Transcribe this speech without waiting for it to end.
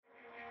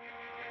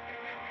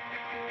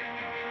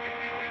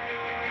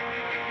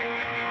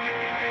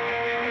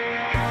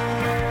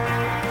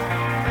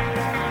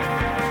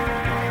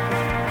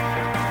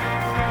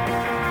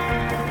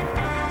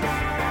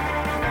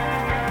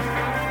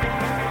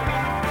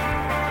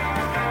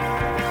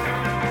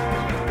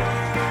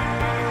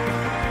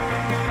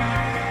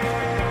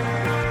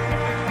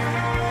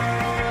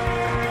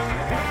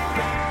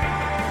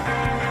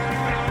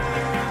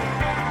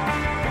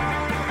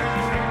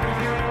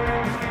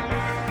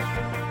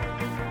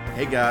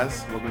Hey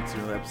guys, welcome to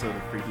another episode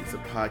of Free Pizza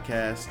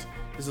Podcast.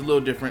 This is a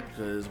little different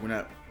because we're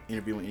not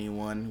interviewing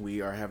anyone.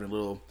 We are having a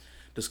little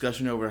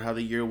discussion over how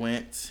the year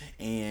went,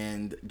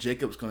 and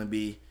Jacob's going to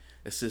be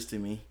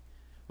assisting me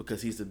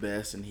because he's the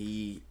best and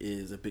he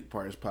is a big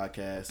part of this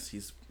podcast.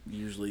 He's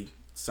usually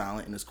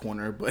silent in his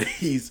corner, but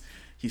he's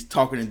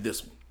talking in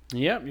this one.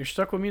 Yep, you're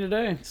stuck with me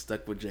today.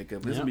 Stuck with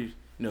Jacob. This will be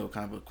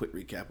kind of a quick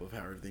recap of how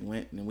everything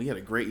went, and we had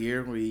a great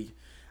year.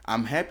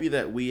 I'm happy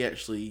that we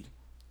actually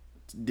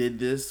did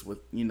this with,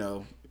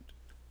 and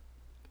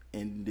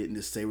didn't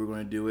just say we're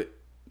going to do it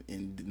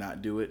and did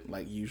not do it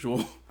like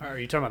usual. Are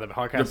you talking about the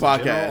podcast? The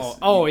podcast.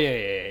 Oh,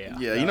 yeah.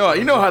 Yeah,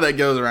 you know how that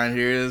goes around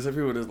here is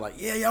people just like,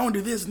 yeah, I want to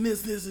do this and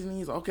this, and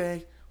he's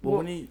okay.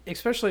 Well,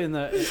 especially in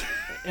the,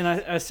 and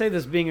I say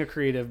this being a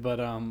creative, but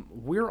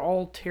we're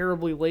all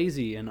terribly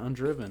lazy and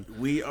undriven.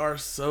 We are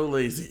so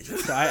lazy.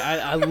 So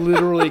I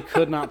literally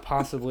could not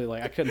possibly,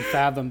 I couldn't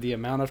fathom the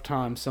amount of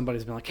time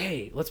somebody's been like,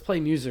 hey, let's play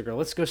music or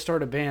let's go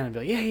start a band.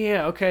 And be like,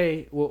 yeah,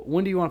 okay. Well,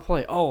 when do you want to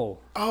play? Oh,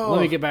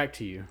 let me get back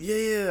to you.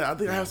 Yeah, I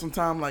think I have some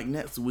time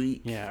next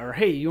week. Yeah, or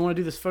hey, you want to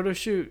do this photo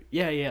shoot?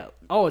 Yeah.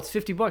 Oh, it's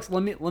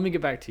 $50. Let me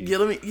get back to you.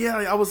 I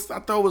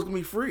thought it was gonna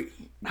be free.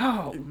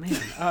 Oh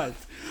man,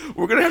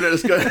 we're gonna have that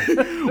discussion.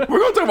 We're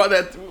gonna talk about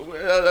that.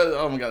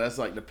 Oh my god, that's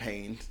like the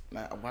pain.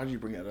 Why did you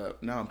bring that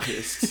up? Now I'm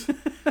pissed.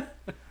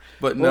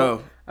 But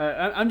no,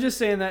 I'm just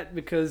saying that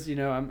because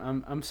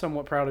I'm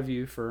somewhat proud of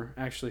you for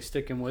actually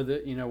sticking with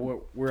it.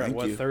 We're at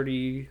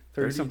 30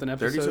 something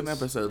episodes. 30 something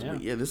episodes.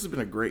 Yeah. This has been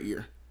a great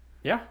year.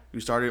 Yeah. We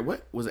started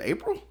what was it,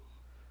 April?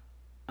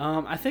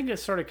 I think it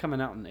started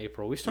coming out in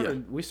April. We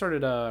started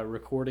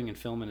recording and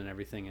filming and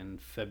everything in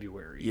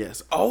February.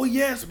 Yes. Oh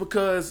yes,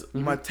 because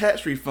my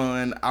tax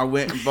refund, I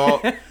went and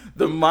bought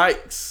the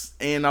mics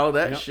and all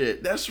that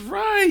shit. That's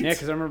right. Yeah,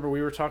 because I remember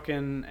we were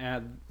talking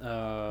at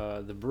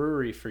the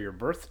brewery for your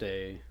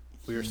birthday.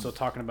 We were still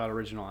talking about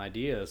original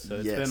ideas, so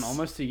it's been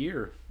almost a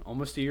year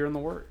in the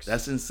works.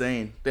 That's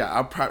insane.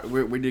 Yeah,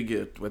 we did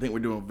good. I think we're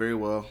doing very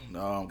well.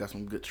 Got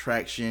some good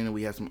traction.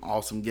 We had some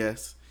awesome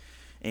guests.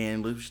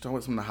 And let's just talk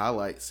about some of the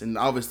highlights. And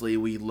obviously,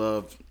 we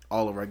loved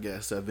all of our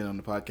guests that have been on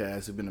the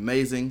podcast. They've been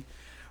amazing.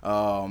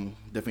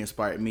 Definitely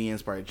inspired me,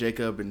 inspired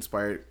Jacob,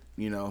 inspired,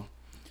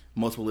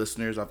 multiple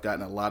listeners. I've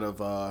gotten a lot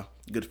of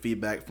good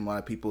feedback from a lot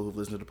of people who've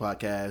listened to the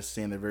podcast,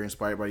 saying they're very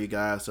inspired by you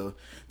guys. So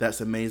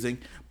that's amazing.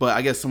 But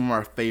I guess some of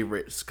our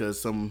favorites,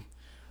 because some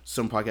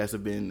podcasts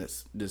have been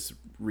this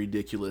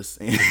ridiculous.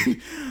 And you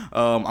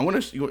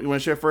want to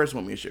share first? Or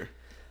want me to share?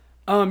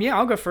 Yeah,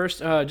 I'll go first.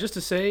 Just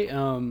to say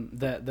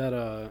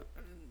that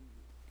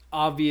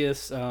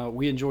obvious.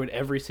 We enjoyed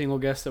every single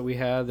guest that we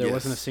had. There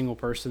wasn't a single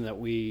person that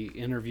we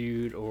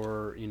interviewed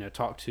or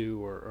talked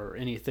to or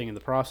anything in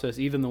the process.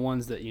 Even the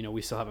ones that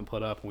we still haven't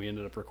put up and we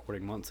ended up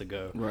recording months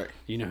ago. Right.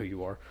 You know who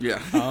you are. Yeah.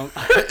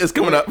 It's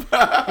coming up.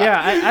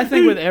 Yeah, I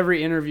think with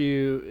every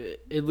interview,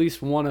 at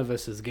least one of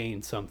us has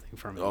gained something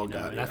from it. God,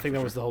 and I think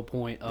that was the whole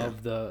point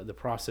of the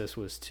process,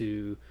 was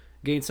to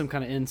gain some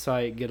kind of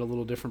insight, get a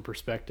little different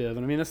perspective.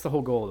 And I mean, that's the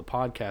whole goal of the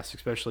podcast,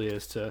 especially,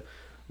 is to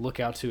look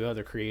out to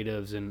other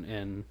creatives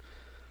and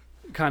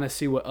kind of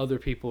see what other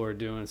people are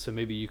doing, so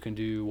maybe you can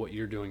do what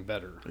you're doing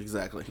better.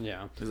 Exactly.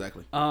 Yeah.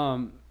 Exactly.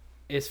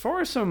 As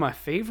far as some of my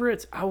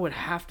favorites, I would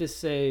have to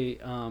say,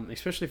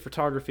 especially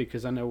photography,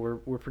 because I know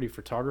we're pretty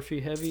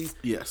photography heavy.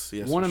 Yes.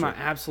 One of my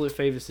absolute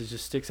favorites that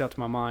just sticks out to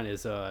my mind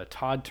is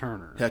Todd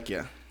Turner. Heck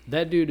yeah.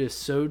 That dude is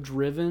so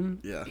driven.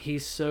 Yeah.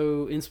 He's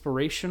so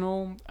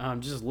inspirational.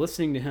 Just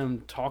listening to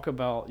him talk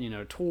about,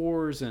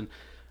 tours and,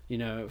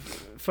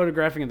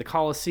 photographing at the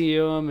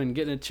Coliseum and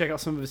getting to check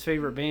out some of his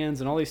favorite bands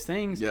and all these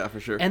things. Yeah,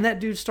 for sure. And that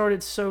dude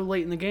started so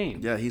late in the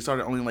game. Yeah, he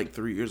started only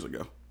 3 years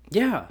ago.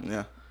 Yeah.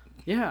 Yeah.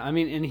 Yeah, I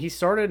mean, and he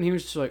started and he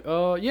was just like,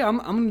 I'm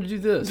going to do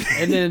this.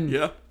 And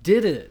then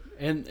did it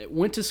and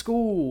went to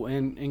school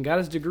and got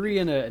his degree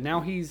in it. And now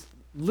he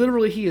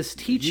is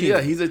teaching. Yeah,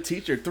 he's a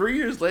teacher. 3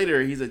 years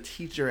later, he's a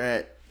teacher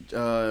at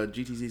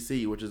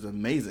GTCC, which is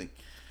amazing.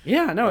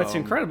 Yeah, no, it's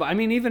incredible. I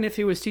mean, even if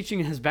he was teaching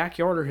in his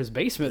backyard or his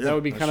basement, that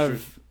would be kind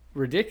of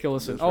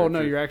ridiculous. And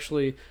you're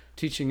actually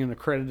teaching an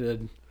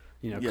accredited,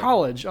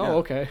 college. Oh,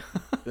 okay.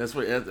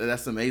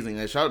 That's amazing.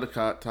 And shout out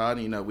to Todd.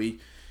 We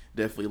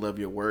definitely love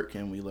your work,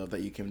 and we love that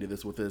you came to do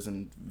this with us.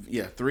 And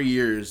 3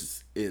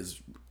 years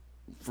is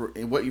for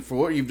what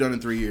you've done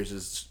in 3 years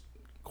is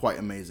quite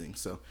amazing.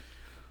 So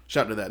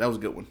shout out to that. That was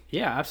a good one.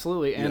 Yeah,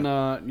 absolutely. And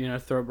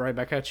throw it right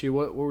back at you.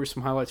 What were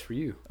some highlights for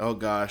you? Oh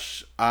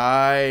gosh,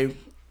 I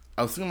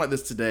was thinking about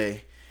this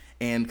today,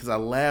 and because I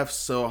laughed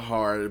so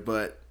hard,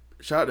 but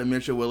shout out to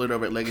Mitchell Willard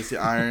over at Legacy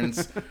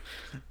Irons.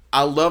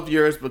 I love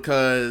yours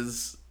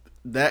because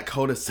that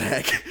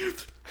cul-de-sac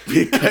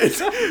being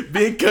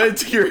cut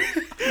to your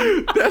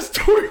that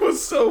story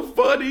was so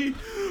funny.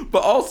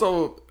 But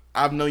also,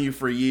 I've known you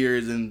for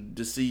years, and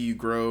to see you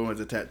grow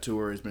as a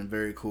tattooer has been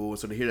very cool.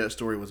 So to hear that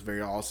story was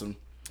very awesome.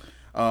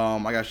 I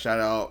got to shout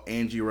out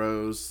Angie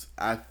Rose.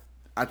 I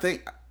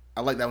think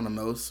I like that one the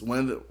most. One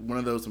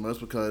of those the most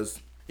because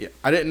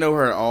I didn't know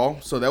her at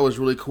all. So that was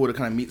really cool to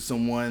kind of meet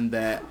someone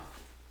that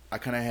I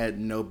kind of had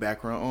no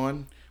background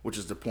on, which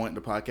is the point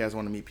of the podcast. I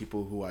want to meet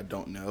people who I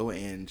don't know,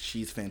 and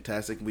she's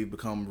fantastic. We've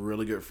become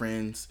really good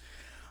friends.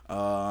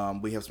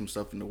 We have some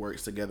stuff in the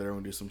works together.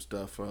 We'll do some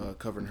stuff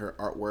covering her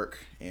artwork,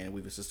 and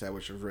we've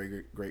established a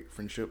very great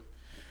friendship.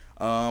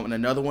 And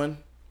another one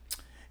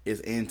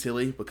is Ann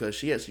Tilly, because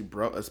she actually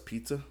brought us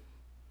pizza,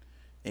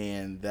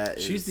 and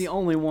she's the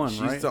only one.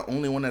 She's the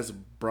only one that's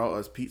brought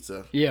us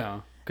pizza.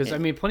 Yeah, because I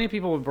mean, plenty of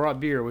people have brought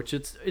beer, which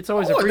it's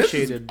always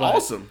appreciated. But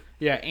awesome.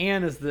 Yeah,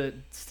 Ann is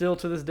still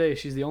to this day,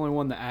 she's the only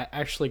one that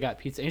actually got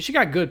pizza, and she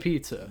got good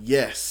pizza.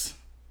 Yes.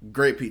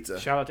 Great pizza.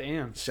 Shout out to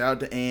Ann. Shout out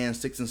to Ann,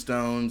 Sticks and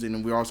Stones,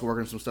 and we're also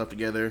working some stuff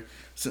together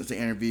since the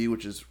interview,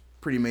 which is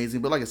pretty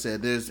amazing. But like I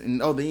said,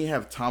 then you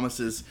have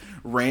Thomas's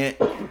rant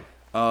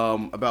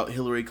about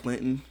Hillary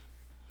Clinton.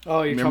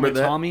 Oh, you're talking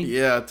about Tommy?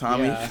 Yeah,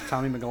 Tommy. Yeah,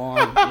 Tommy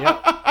McGlone.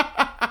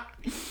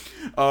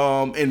 Yep.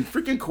 And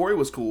freaking Corey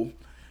was cool.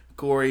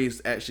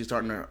 Corey's actually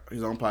starting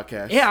his own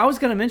podcast. Yeah, I was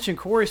going to mention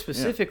Corey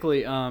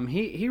specifically. Yeah.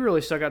 He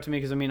really stuck out to me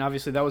because, I mean,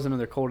 obviously that was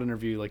another cold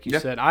interview, like you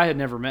said. I had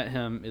never met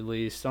him, at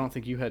least. I don't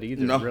think you had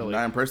either, really.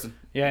 Not in person.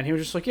 Yeah, and he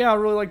was just like, yeah, I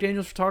really like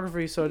Daniel's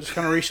photography, so I just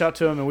kind of reached out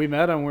to him, and we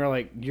met him, and we were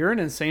like, you're an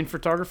insane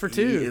photographer,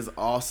 too. He is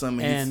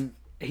awesome. And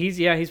he's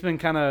been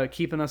kind of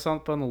keeping us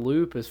up on the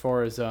loop as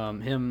far as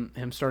him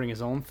starting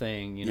his own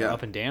thing,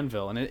 up in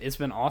Danville, and it's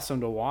been awesome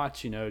to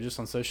watch, just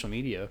on social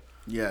media.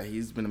 Yeah,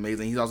 he's been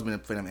amazing. He's also been a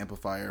fan of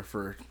Amplifier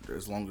for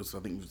as long as I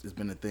think it's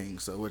been a thing,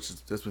 so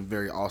that's been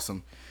very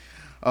awesome.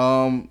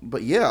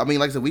 But yeah, I mean,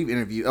 like I said, we've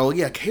interviewed. Oh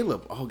yeah,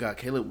 Caleb. Oh god,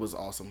 Caleb was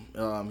awesome.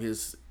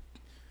 His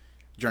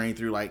journey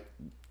through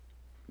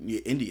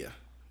India.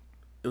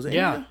 It was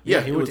India. Yeah,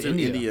 he went to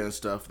India and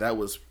stuff. That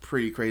was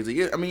pretty crazy.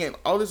 Yeah, I mean,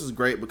 all this is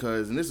great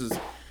because, and this is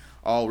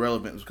all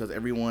relevant because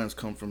everyone's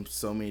come from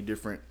so many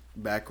different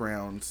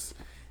backgrounds.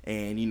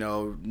 And,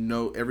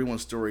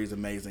 everyone's story is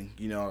amazing.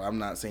 I'm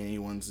not saying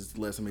anyone's is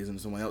less amazing than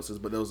someone else's,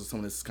 but those are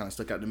some that's kind of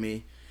stuck out to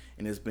me.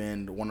 And it's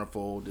been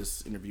wonderful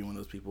just interviewing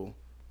those people.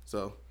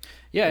 So,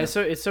 yeah.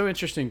 It's so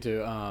interesting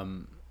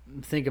to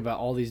think about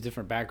all these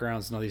different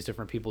backgrounds and all these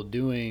different people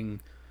doing,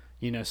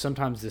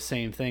 sometimes the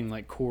same thing.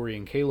 Like Corey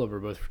and Caleb are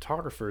both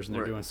photographers and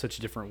they're doing such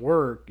different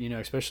work,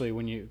 especially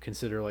when you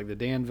consider like the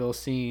Danville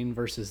scene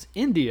versus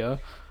India.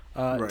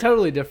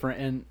 Totally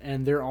different,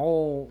 and they're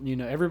all,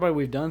 everybody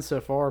we've done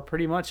so far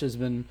pretty much has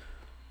been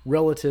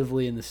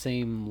relatively in the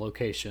same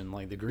location,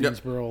 like the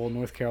Greensboro,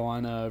 North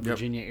Carolina,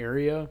 Virginia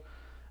area,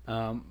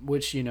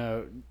 which,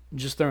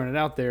 just throwing it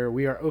out there,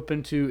 we are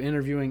open to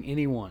interviewing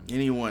anyone.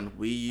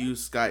 We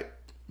use Skype.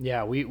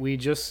 Yeah, we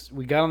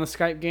got on the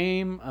Skype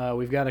game.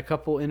 We've got a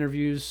couple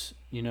interviews,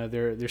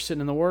 they're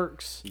sitting in the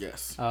works.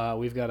 Yes.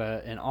 We've got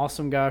an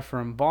awesome guy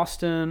from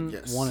Boston,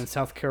 one in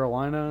South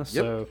Carolina,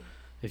 so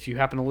if you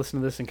happen to listen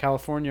to this in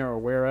California or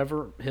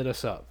wherever, hit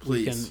us up.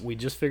 Please. We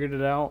just figured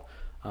it out.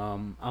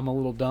 I'm a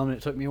little dumb and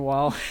it took me a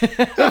while.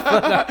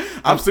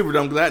 I'm super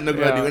dumb because I didn't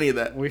know how to do any of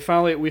that. We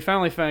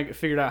finally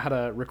figured out how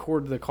to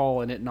record the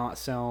call and it not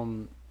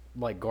sound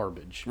like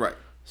garbage. Right.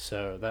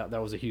 So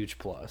that was a huge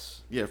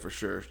plus. Yeah, for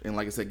sure. And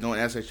like I said,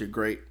 that's actually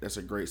great. That's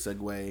a great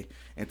segue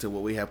into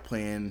what we have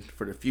planned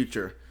for the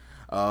future.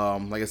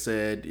 Like I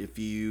said, if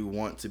you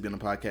want to be on a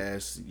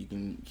podcast, you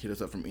can hit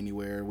us up from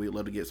anywhere. We'd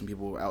love to get some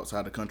people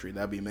outside the country.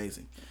 That'd be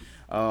amazing.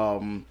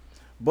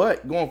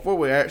 But going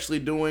forward, we're actually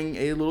doing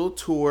a little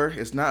tour.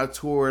 It's not a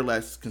tour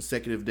that's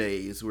consecutive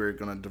days. We're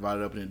going to divide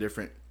it up into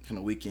different kind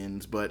of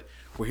weekends, but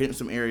we're hitting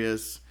some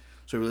areas.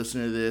 So if you're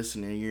listening to this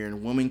and then you're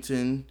in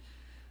Wilmington,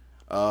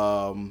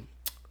 Raleigh,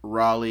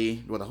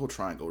 the whole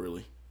triangle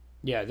really.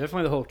 Yeah,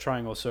 definitely the whole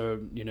triangle. So,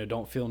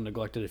 don't feel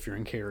neglected if you're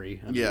in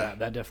Cary. I mean,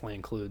 that definitely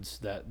includes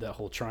that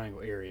whole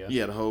triangle area.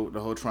 Yeah, the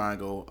whole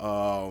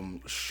triangle.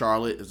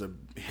 Charlotte is a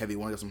heavy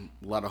one. Got a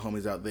lot of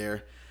homies out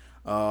there.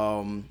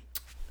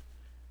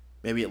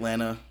 Maybe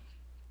Atlanta.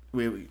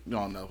 We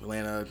don't know.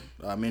 Atlanta.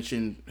 I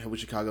mentioned with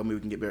Chicago. Maybe we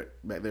can get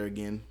back there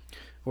again.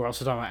 We're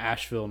also talking about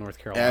Asheville, North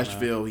Carolina.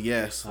 Asheville,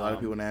 yes. A lot of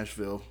people in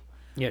Asheville.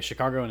 Yeah,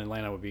 Chicago and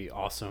Atlanta would be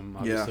awesome.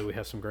 Obviously, we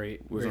have some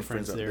great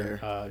friends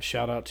there.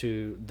 Shout out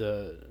to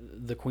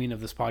the queen of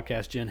this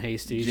podcast, Jen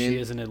Hasty. She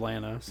is in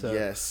Atlanta. So.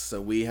 Yes, so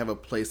we have a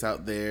place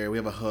out there. We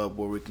have a hub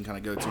where we can kind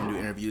of go to and do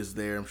interviews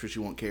there. I'm sure she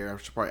won't care. I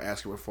should probably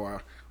ask her before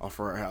I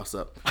offer her house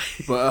up.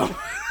 But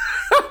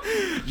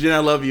Jen, I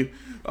love you.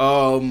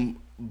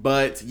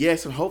 But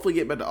yes, and hopefully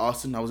get back to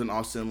Austin. I was in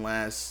Austin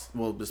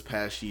this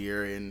past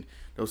year, and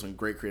there was some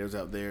great creators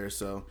out there.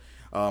 So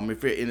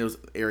if you're in those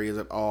areas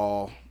at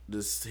all,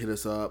 just hit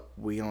us up.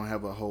 We don't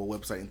have a whole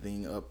website and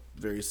thing up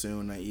very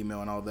soon, an email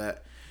and all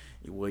that,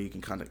 where you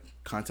can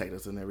contact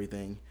us and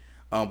everything.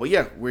 But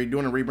yeah, we're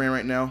doing a rebrand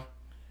right now.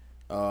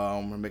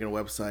 We're making a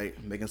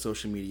website, making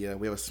social media.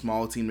 We have a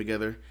small team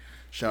together.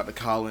 Shout out to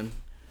Colin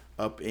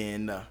up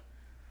in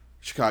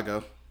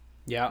Chicago.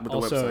 Yeah, with the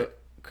also website.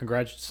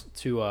 Congrats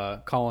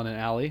to Colin and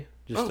Allie.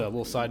 Just a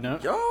little side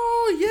note.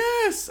 Oh,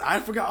 yes. I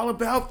forgot all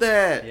about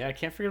that. Yeah, I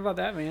can't forget about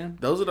that, man.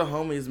 Those are the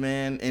homies,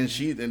 man.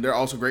 And they're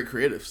also great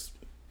creatives.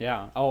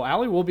 Yeah. Oh,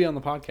 Allie will be on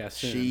the podcast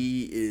soon.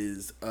 She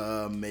is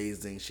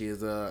amazing. She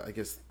is I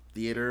guess,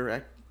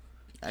 theater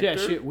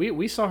Yeah,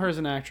 we saw her as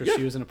an actress. Yeah.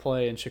 She was in a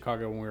play in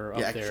Chicago when we were up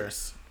there.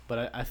 Actress.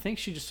 But I think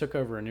she just took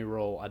over a new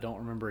role. I don't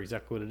remember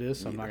exactly what it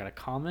is, so I'm not going to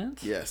comment.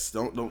 Yes,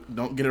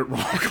 don't get it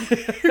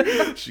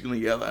wrong. She's gonna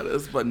yell at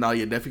us, but no,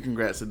 yeah, definitely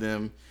congrats to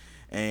them,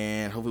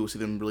 and hopefully we'll see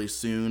them really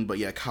soon. But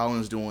yeah,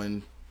 Colin's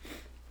doing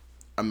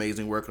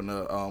amazing work on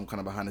the kind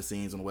of behind the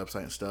scenes on the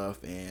website and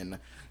stuff, and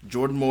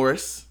Jordan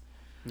Morris.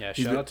 Yeah,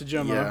 shout out to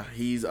Jomo. Yeah,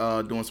 he's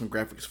doing some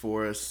graphics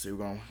for us. We're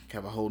gonna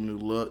have a whole new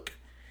look,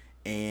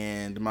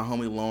 and my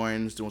homie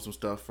Lauren's doing some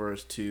stuff for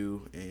us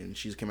too, and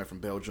she's came out from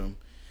Belgium,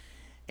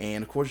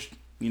 and of course,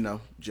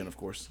 Jen, of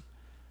course.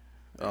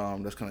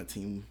 That's kind of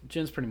team.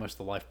 Jen's pretty much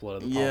the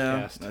lifeblood of the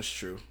yeah, podcast. That's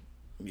true.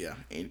 Yeah,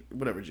 and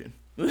whatever, Jen.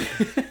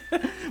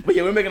 But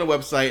yeah, we're making a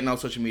website and all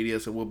social media,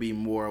 so we'll be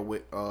more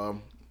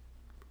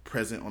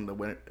present on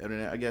the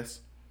internet, I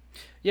guess.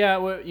 Yeah,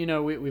 well,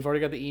 we've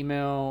already got the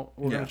email.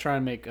 We're going Yeah. to try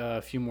and make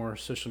a few more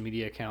social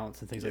media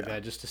accounts and things like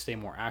that just to stay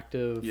more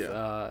active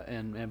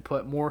and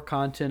put more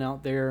content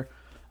out there.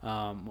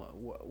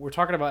 We're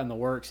talking about in the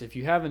works. If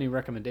you have any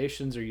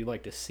recommendations or you'd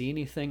like to see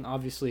anything,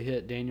 obviously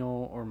hit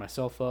Daniel or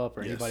myself up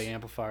or anybody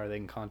Amplifier. They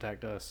can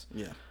contact us.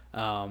 Yeah.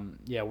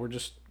 We're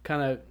just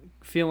kind of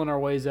feeling our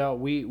ways out.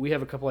 We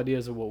have a couple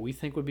ideas of what we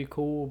think would be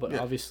cool, but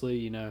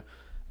obviously,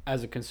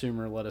 as a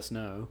consumer, let us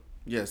know.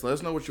 Yes, let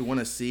us know what you want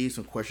to see,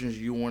 some questions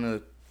you want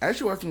to...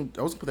 Actually, I was going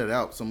to put that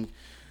out. Some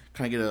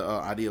kind of get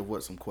an idea of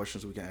what some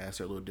questions we can ask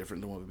are a little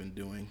different than what we've been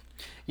doing.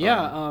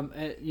 Yeah,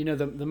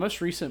 the most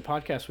recent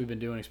podcast we've been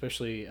doing,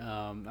 especially,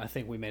 I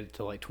think we made it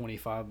to like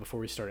 25 before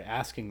we started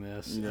asking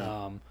this.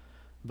 Yeah.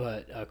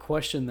 But a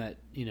question that,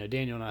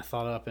 Daniel and I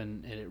thought up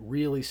and it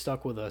really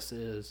stuck with us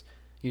is,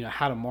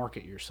 how to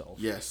market yourself.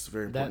 Yes,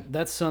 very important.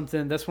 That's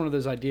one of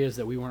those ideas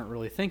that we weren't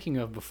really thinking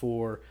of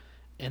before.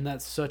 And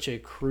that's such a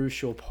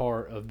crucial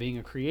part of being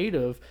a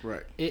creative.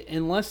 Right.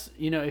 Unless,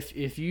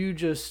 if you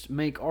just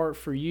make art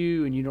for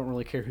you and you don't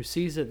really care who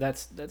sees it,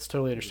 that's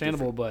totally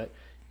understandable. But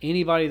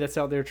anybody that's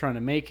out there trying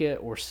to make it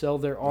or sell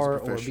their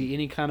art or be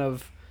any kind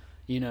of,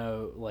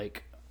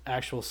 like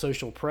actual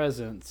social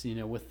presence,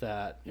 with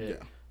that,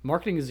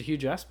 marketing is a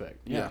huge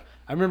aspect. Yeah.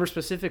 I remember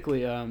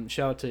specifically,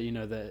 shout out to,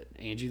 the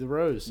Angie the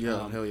Rose.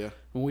 Yeah, hell yeah.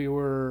 When we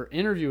were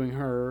interviewing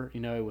her,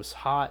 it was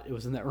hot. It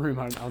was in that room.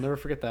 I'll never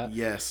forget that.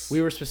 Yes.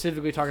 We were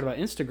specifically talking about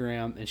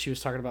Instagram, and she was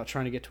talking about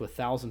trying to get to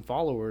 1,000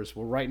 followers.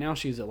 Well, right now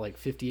she's at like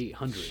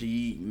 5,800.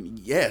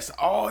 Yes.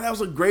 Oh, that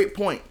was a great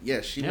point.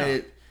 Yes, she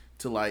made it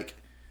to like...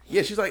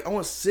 Yeah, she's like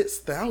almost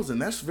 6,000.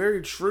 That's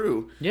very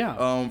true.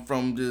 Yeah.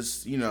 From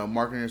just,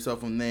 marketing herself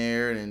from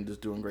there and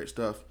just doing great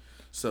stuff.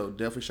 So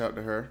definitely shout out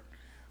to her.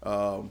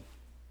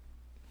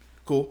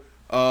 Cool.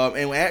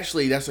 And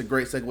actually, that's a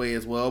great segue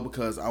as well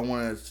because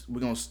we're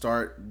gonna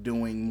start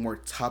doing more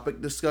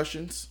topic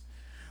discussions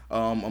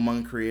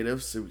among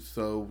creatives.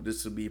 So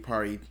this will be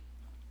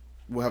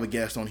we'll have a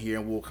guest on here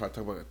and we'll kind of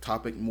talk about a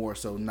topic more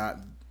so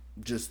not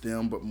just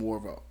them, but more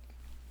of a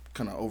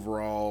kind of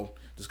overall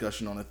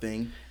discussion on a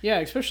thing. Yeah,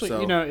 especially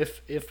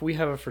if we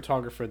have a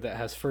photographer that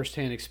has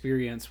firsthand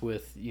experience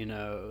with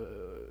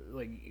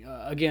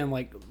again,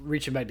 like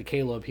reaching back to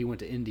Caleb, he went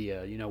to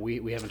India.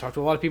 We haven't talked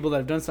to a lot of people that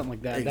have done something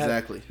like that.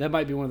 Exactly. That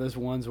might be one of those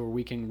ones where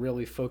we can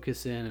really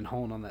focus in and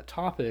hone on that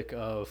topic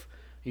of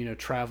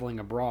traveling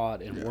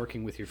abroad and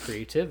working with your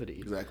creativity.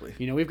 Exactly.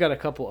 We've got a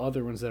couple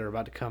other ones that are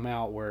about to come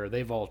out where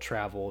they've all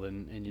traveled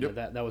and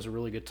that was a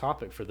really good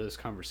topic for those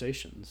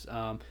conversations.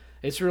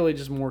 It's really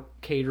just more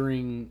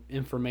catering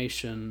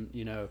information,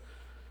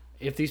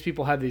 if these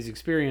people have these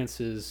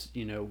experiences,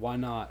 why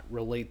not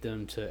relate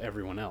them to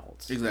everyone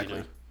else?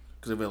 Exactly.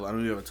 Because I know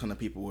you have a ton of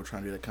people who are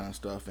trying to do that kind of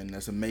stuff, and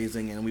that's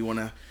amazing, and we want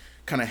to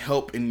kind of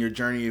help in your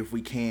journey if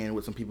we can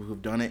with some people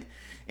who've done it.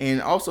 And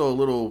also a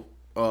little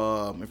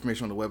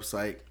information on the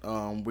website.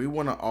 We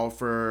want to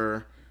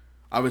offer,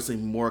 obviously,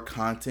 more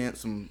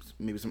content,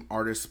 maybe some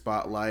artist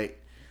spotlight.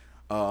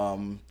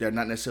 They're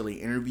not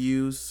necessarily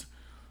interviews.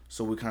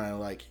 So we kind of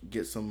like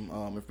get some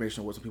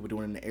information on what some people are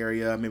doing in the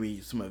area,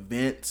 maybe some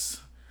events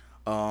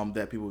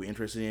that people will be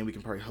interested in. We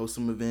can probably host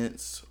some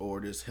events or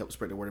just help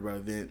spread the word about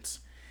events.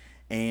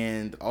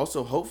 And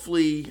also,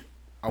 hopefully,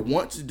 I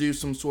want to do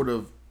some sort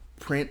of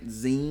print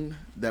zine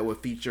that would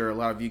feature a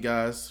lot of you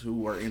guys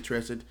who are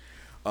interested.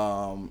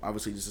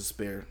 Obviously, just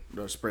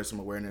to spread some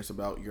awareness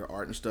about your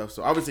art and stuff.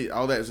 So obviously,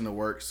 all that is in the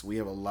works. We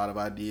have a lot of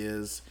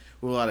ideas.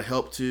 We have a lot of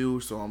help too.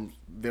 So I'm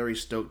very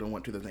stoked on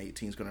what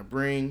 2018 is going to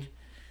bring.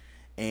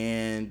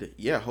 And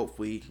yeah,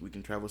 hopefully we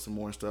can travel some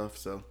more and stuff.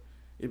 So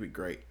it'd be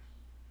great.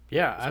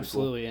 Yeah,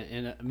 absolutely. Cool.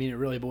 And I mean, it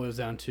really boils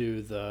down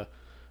to the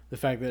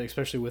fact that,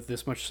 especially with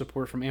this much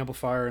support from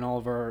Amplifier and all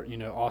of our,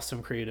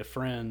 awesome creative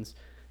friends,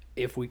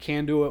 if we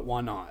can do it,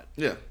 why not?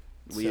 Yeah.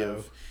 We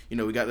have,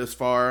 we got this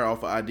far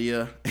off an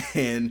idea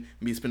and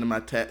me spending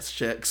my tax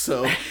check.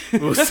 So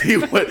we'll see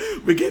what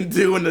we can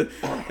do in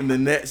the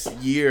next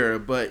year.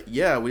 But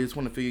yeah, we just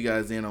want to fill you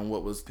guys in on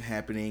what was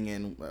happening.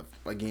 And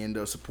again,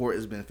 the support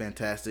has been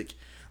fantastic.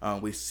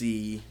 We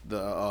see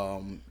the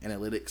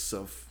analytics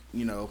of,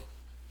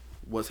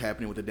 what's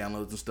happening with the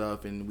downloads and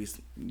stuff. And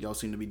y'all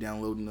seem to be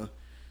downloading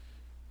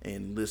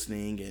and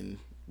listening. And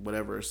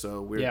whatever.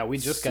 So we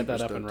just got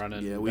that up and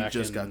running. Yeah, we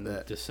just got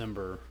that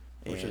December,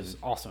 which is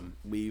awesome.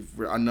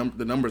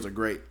 The numbers are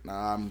great.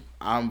 I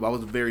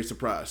was very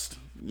surprised,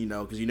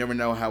 because you never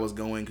know how it's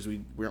going because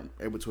we weren't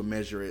able to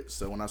measure it.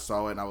 So when I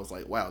saw it, I was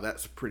like, wow,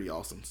 that's pretty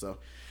awesome. So,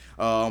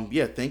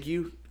 thank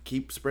you.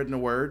 Keep spreading the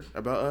word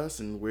about us,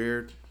 and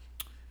we're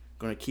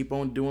going to keep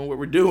on doing what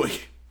we're doing.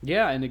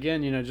 Yeah, and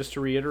again, just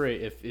to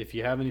reiterate, if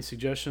you have any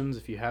suggestions,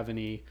 if you have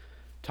any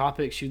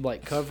topics you'd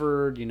like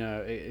covered,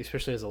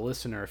 especially as a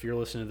listener, if you're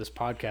listening to this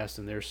podcast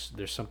and there's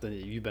something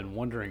that you've been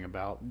wondering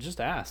about, just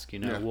ask.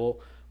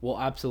 We'll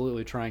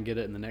absolutely try and get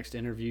it in the next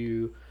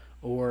interview,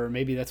 or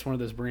maybe that's one of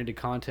those branded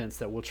contents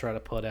that we'll try to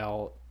put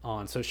out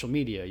on social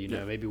media.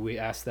 Maybe we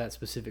ask that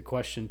specific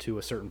question to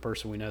a certain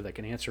person we know that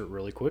can answer it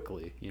really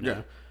quickly.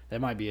 That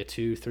might be a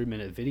 2-3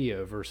 minute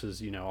video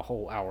versus a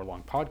whole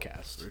hour-long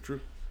podcast. Very true.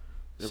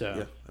 So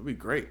yeah, that'd be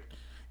great.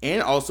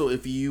 And also,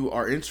 if you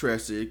are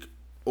interested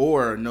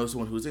or know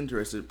someone who's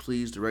interested,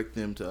 please direct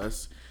them to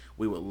us.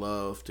 We would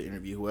love to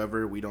interview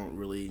whoever. We don't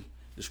really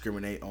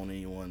discriminate on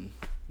anyone,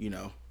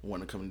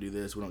 want to come and do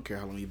this. We don't care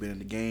how long you've been in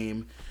the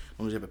game. As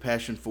long as you have a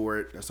passion for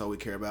it, that's all we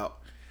care about.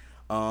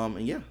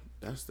 And yeah,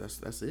 that's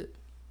it.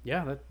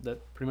 Yeah,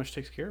 that pretty much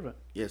takes care of it.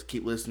 Yes,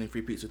 keep listening.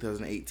 Free Pizza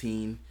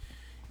 2018,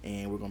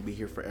 and we're gonna be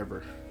here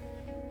forever.